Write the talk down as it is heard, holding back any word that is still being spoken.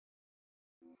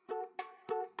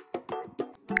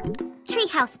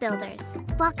Treehouse builders,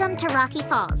 welcome to Rocky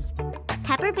Falls.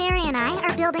 Pepperberry and I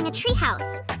are building a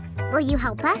treehouse. Will you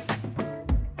help us?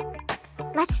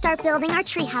 Let's start building our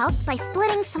treehouse by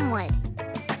splitting some wood.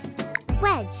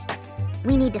 Wedge.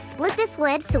 We need to split this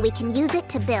wood so we can use it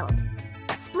to build.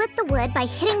 Split the wood by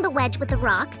hitting the wedge with a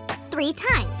rock 3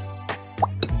 times.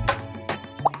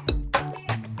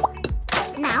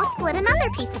 Now split another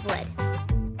piece of wood.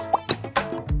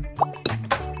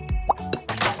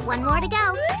 1 more to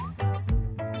go.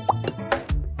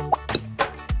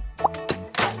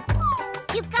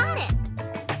 You've got it!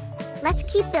 Let's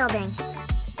keep building.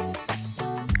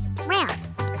 Ramp.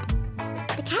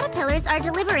 The caterpillars are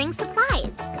delivering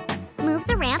supplies. Move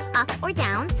the ramp up or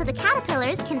down so the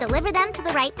caterpillars can deliver them to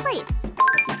the right place.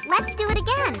 Let's do it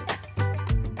again.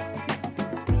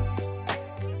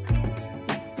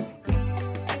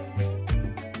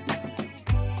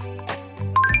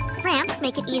 Ramps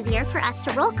make it easier for us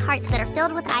to roll carts that are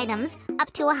filled with items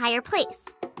up to a higher place.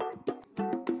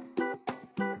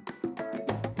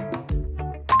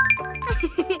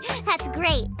 That's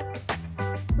great.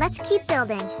 Let's keep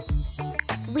building.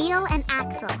 Wheel and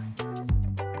axle.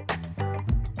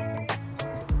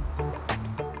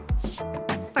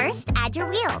 First, add your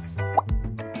wheels.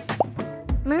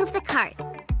 Move the cart.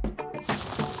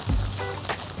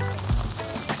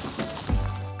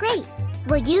 Great.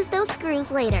 We'll use those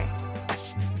screws later.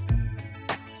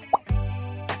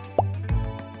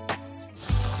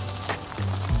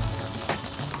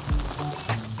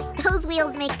 Those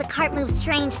wheels make the cart move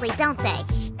strangely, don't they?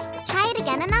 Try it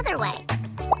again another way.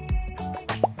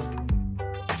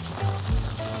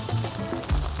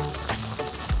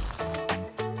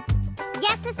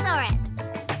 Yes-osaurus!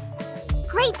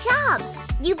 Great job!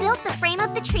 You built the frame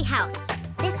of the treehouse.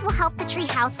 This will help the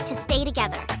treehouse to stay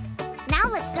together. Now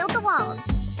let's build the walls.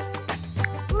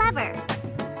 Lever.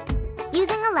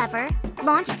 Using a lever,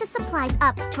 launch the supplies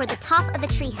up toward the top of the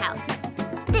treehouse.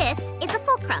 This is a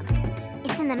fulcrum.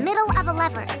 It's in the middle of a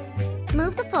lever.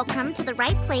 Move the fulcrum to the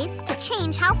right place to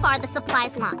change how far the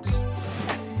supplies launch.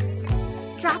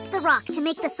 Drop the rock to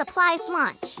make the supplies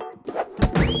launch.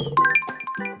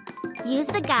 Use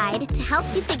the guide to help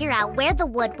you figure out where the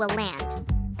wood will land.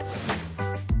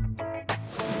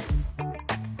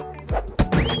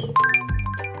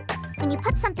 When you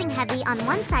put something heavy on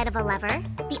one side of a lever,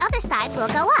 the other side will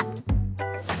go up.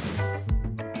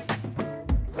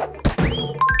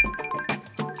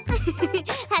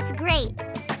 That's great.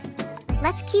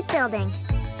 Let's keep building.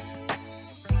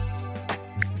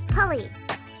 Pulley.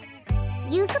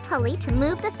 Use a pulley to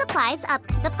move the supplies up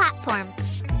to the platform.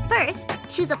 First,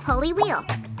 choose a pulley wheel.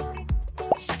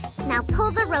 Now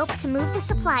pull the rope to move the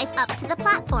supplies up to the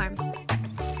platform.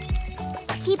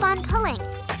 Keep on pulling.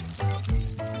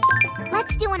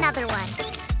 Let's do another one.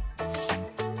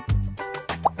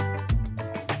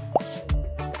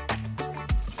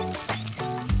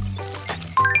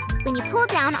 When you pull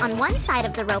down on one side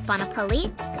of the rope on a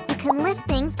pulley, you can lift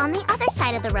things on the other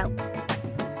side of the rope.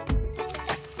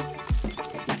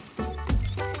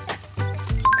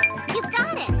 You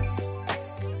got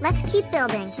it! Let's keep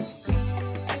building.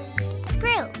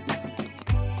 Screw.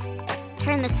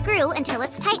 Turn the screw until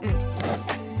it's tightened.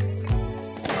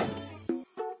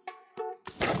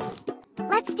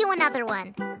 Let's do another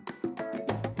one.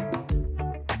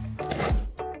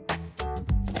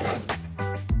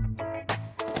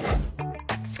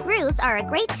 Screws are a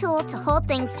great tool to hold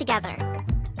things together.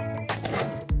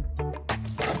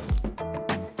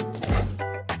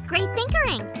 Great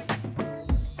thinkering!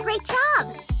 Great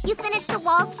job! You finished the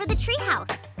walls for the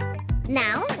treehouse.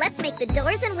 Now, let's make the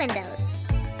doors and windows.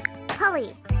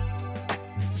 Pulley.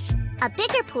 A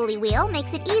bigger pulley wheel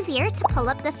makes it easier to pull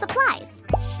up the supplies.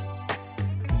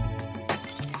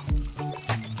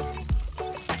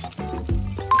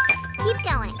 Keep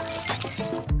going.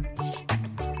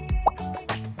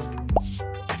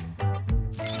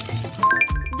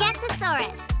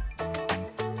 Yes-osaurus.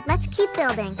 Let's keep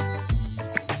building.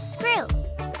 Screw.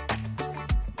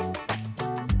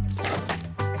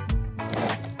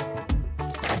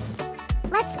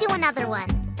 Let's do another one.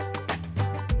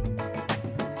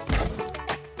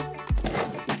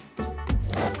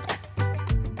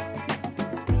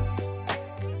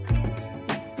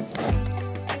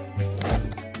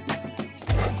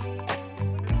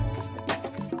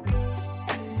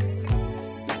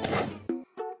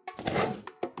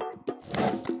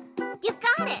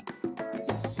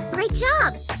 Great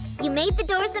job! You made the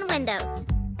doors and windows.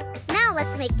 Now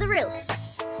let's make the roof.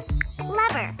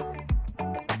 Lever.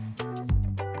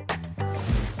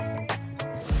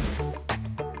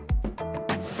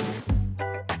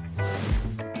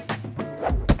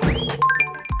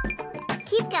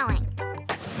 Keep going.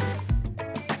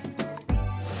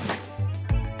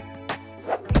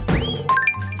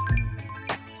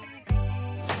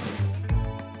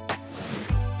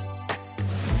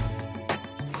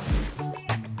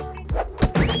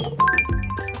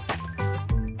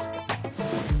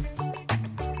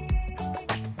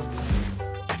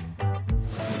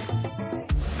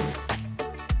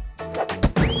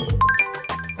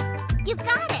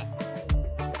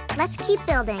 Keep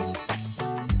building.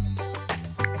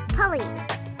 Pulley.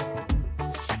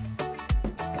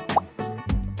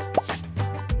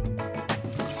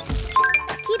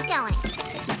 Keep going.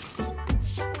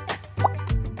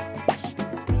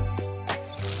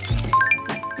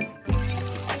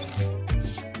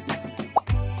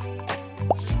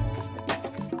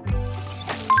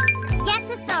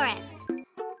 Yes-osaurus.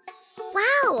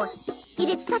 Wow! You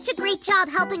did such a great job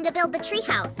helping to build the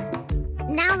treehouse.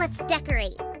 Now let's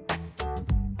decorate.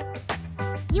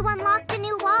 You unlocked a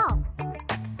new wall.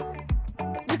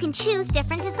 You can choose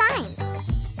different designs.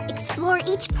 Explore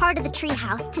each part of the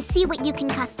treehouse to see what you can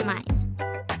customize.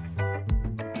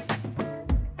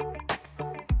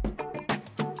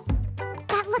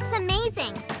 That looks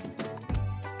amazing!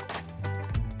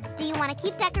 Do you want to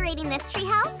keep decorating this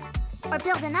treehouse or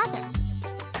build another?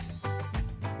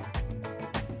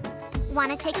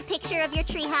 Want to take a picture of your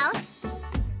treehouse?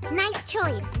 Nice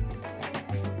choice!